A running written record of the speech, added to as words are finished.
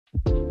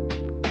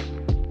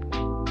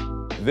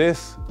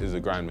This is a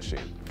grind machine.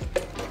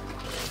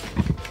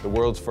 The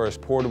world's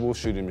first portable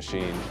shooting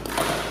machine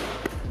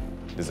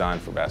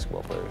designed for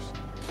basketball players.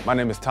 My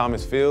name is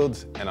Thomas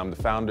Fields, and I'm the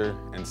founder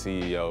and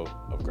CEO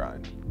of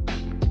Grind.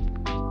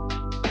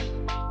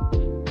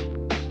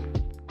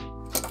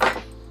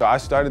 So I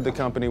started the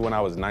company when I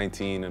was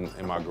 19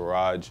 in my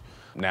garage.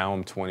 Now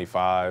I'm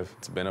 25.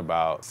 It's been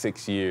about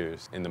 6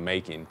 years in the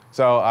making.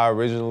 So I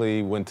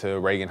originally went to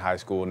Reagan High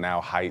School,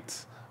 now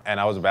Heights, and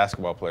I was a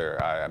basketball player.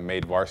 I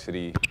made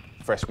varsity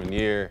freshman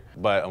year,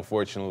 but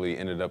unfortunately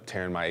ended up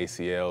tearing my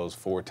ACLs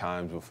 4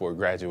 times before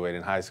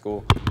graduating high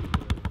school.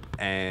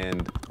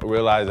 And I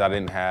realized I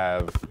didn't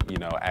have,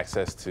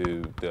 access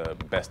to the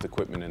best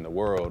equipment in the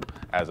world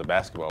as a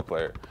basketball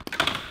player.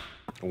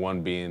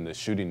 One being the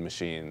shooting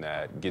machine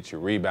that gets your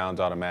rebounds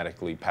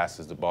automatically,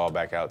 passes the ball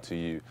back out to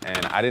you,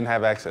 and I didn't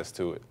have access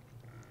to it.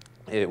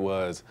 It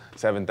was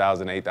 $7,000,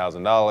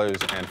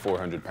 $8,000, and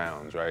 400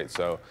 pounds, right?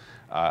 So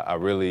I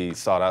really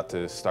sought out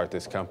to start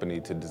this company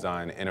to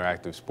design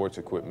interactive sports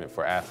equipment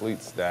for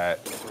athletes that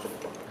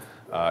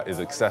is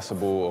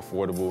accessible,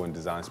 affordable, and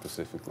designed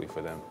specifically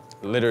for them.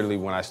 Literally,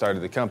 when I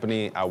started the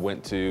company, I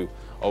went to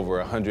over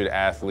 100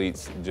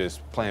 athletes just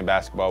playing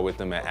basketball with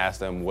them and asked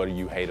them, what do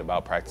you hate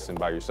about practicing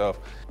by yourself?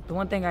 The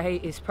one thing I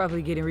hate is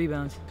probably getting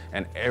rebounds.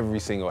 And every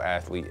single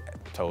athlete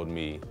told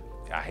me,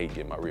 I hate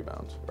getting my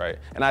rebounds, right?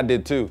 And I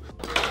did too.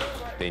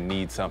 They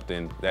need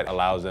something that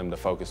allows them to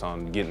focus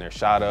on getting their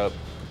shot up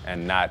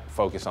and not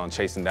focus on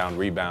chasing down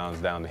rebounds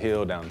down the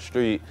hill, down the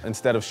street.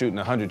 Instead of shooting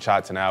 100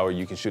 shots an hour,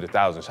 you can shoot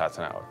 1,000 shots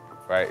an hour,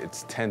 right?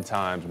 It's 10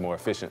 times more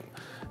efficient.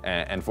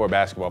 And for a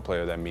basketball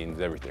player, that means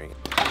everything.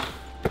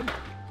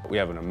 We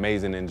have an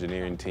amazing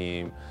engineering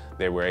team.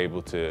 They were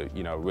able to,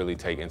 really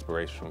take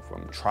inspiration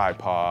from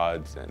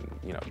tripods and,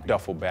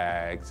 duffel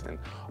bags and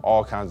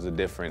all kinds of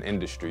different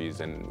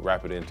industries and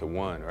wrap it into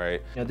one,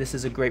 right? This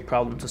is a great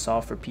problem to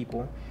solve for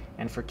people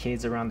and for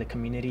kids around the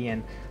community.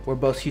 And we're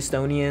both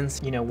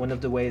Houstonians. One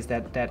of the ways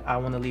that I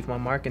want to leave my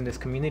mark in this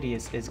community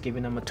is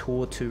giving them a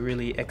tool to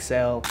really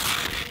excel.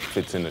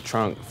 Fits in the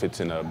trunk,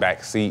 fits in a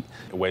back seat.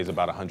 It weighs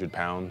about 100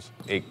 pounds.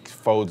 It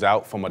folds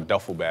out from a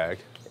duffel bag,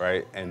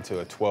 right,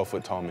 into a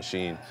 12-foot tall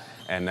machine.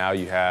 And now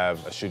you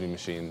have a shooting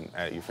machine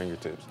at your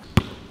fingertips.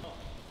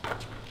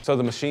 So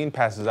the machine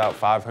passes out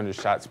 500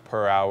 shots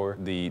per hour.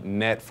 The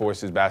net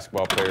forces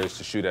basketball players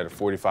to shoot at a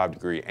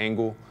 45-degree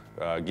angle,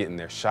 getting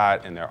their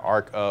shot and their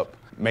arc up.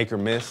 Make or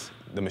miss,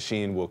 the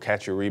machine will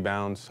catch your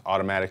rebounds,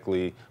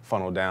 automatically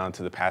funnel down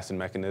to the passing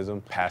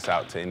mechanism, pass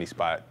out to any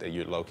spot that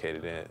you're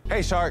located in.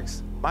 Hey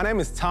Sharks, my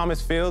name is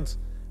Thomas Fields,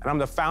 and I'm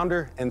the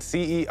founder and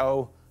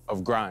CEO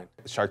of Grind.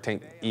 Shark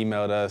Tank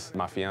emailed us.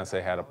 My fiance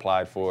had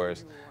applied for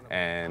us,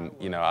 and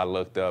I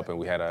looked up and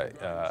we had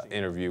an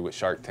interview with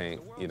Shark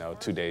Tank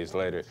 2 days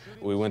later.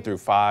 We went through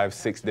 5,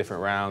 6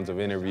 different rounds of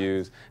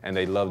interviews, and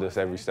they loved us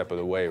every step of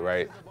the way,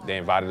 right? They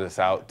invited us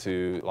out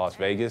to Las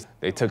Vegas.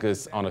 They took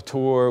us on a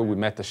tour, we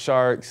met the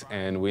Sharks,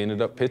 and we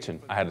ended up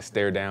pitching. I had to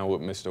stare down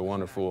with Mr.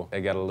 Wonderful.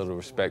 They got a little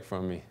respect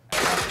from me.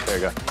 There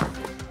you go.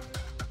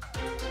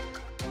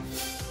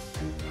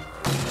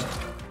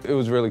 It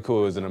was really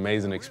cool. It was an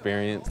amazing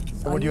experience.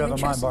 So what do you have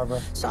in mind,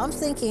 Barbara? So I'm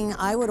thinking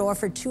I would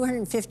offer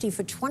 $250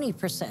 for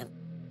 20%.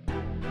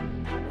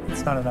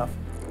 It's not enough.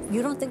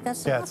 You don't think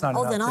that's Yeah, enough? it's not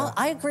oh, enough. Then Yeah.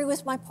 I agree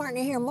with my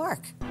partner here, Mark.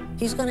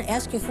 He's going to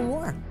ask you for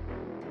more.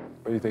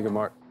 What do you think of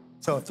Mark?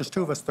 So if there's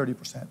 2 of us,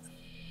 30%.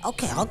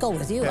 Okay, I'll go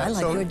with you. I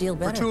like so your deal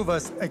better. For 2 of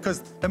us,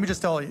 because let me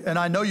just tell you, and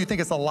I know you think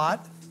it's a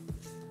lot,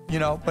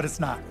 but it's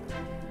not.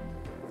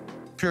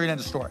 Period, end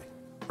of story,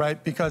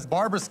 right? Because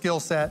Barbara's skill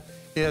set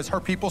is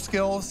her people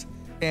skills,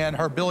 and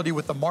her ability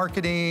with the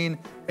marketing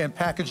and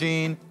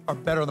packaging are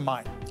better than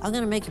mine. I'm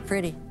going to make it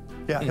pretty.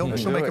 Yeah,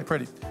 she'll make it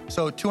pretty.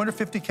 So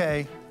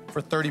 $250K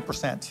for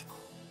 30%.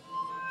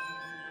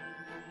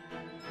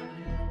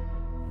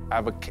 I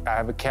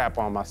have a cap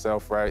on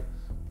myself, right?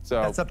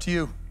 So That's up to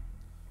you.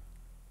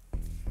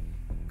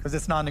 Because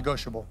it's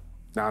non-negotiable.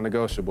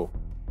 Non-negotiable.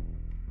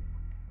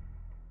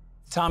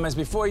 Thomas,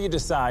 before you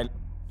decide,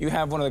 you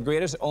have one of the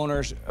greatest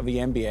owners of the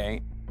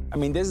NBA. I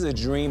mean, this is a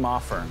dream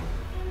offer.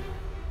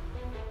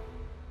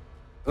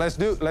 Let's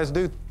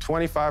do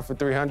 25 for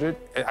 300.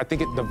 I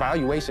think the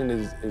valuation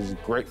is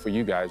great for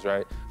you guys,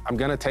 right? I'm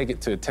gonna take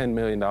it to a $10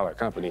 million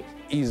company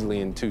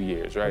easily in 2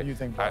 years, right? What do you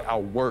think,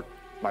 I'll work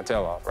my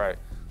tail off, right?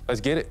 Let's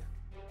get it.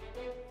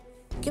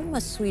 Give him a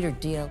sweeter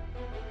deal.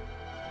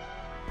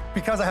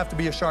 Because I have to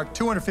be a shark,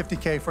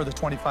 $250K for the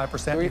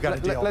 25%, you got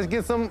a deal. Let's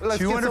get some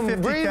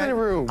breathing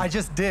room. I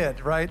just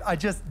did, right? I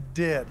just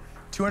did.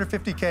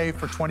 $250K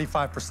for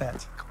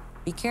 25%.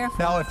 Be careful.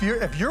 Now,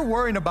 if you're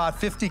worrying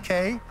about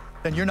 50K,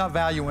 then you're not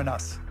valuing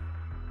us.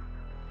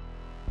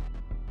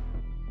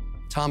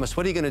 Thomas,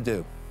 what are you gonna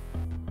do?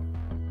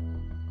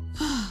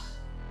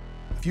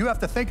 If you have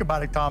to think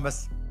about it,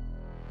 Thomas.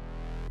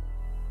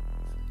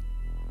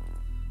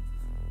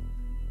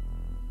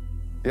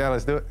 Yeah,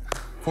 let's do it.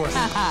 Of course.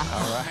 All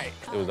right.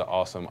 It was an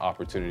awesome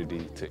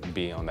opportunity to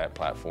be on that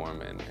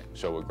platform and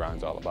show what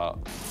Grind's all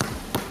about.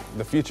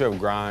 The future of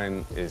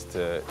grind is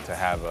to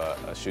have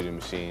a shooting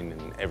machine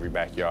in every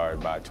backyard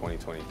by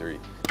 2023.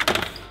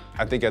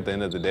 I think at the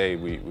end of the day,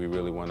 we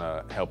really want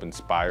to help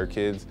inspire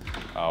kids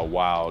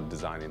while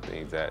designing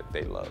things that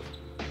they love.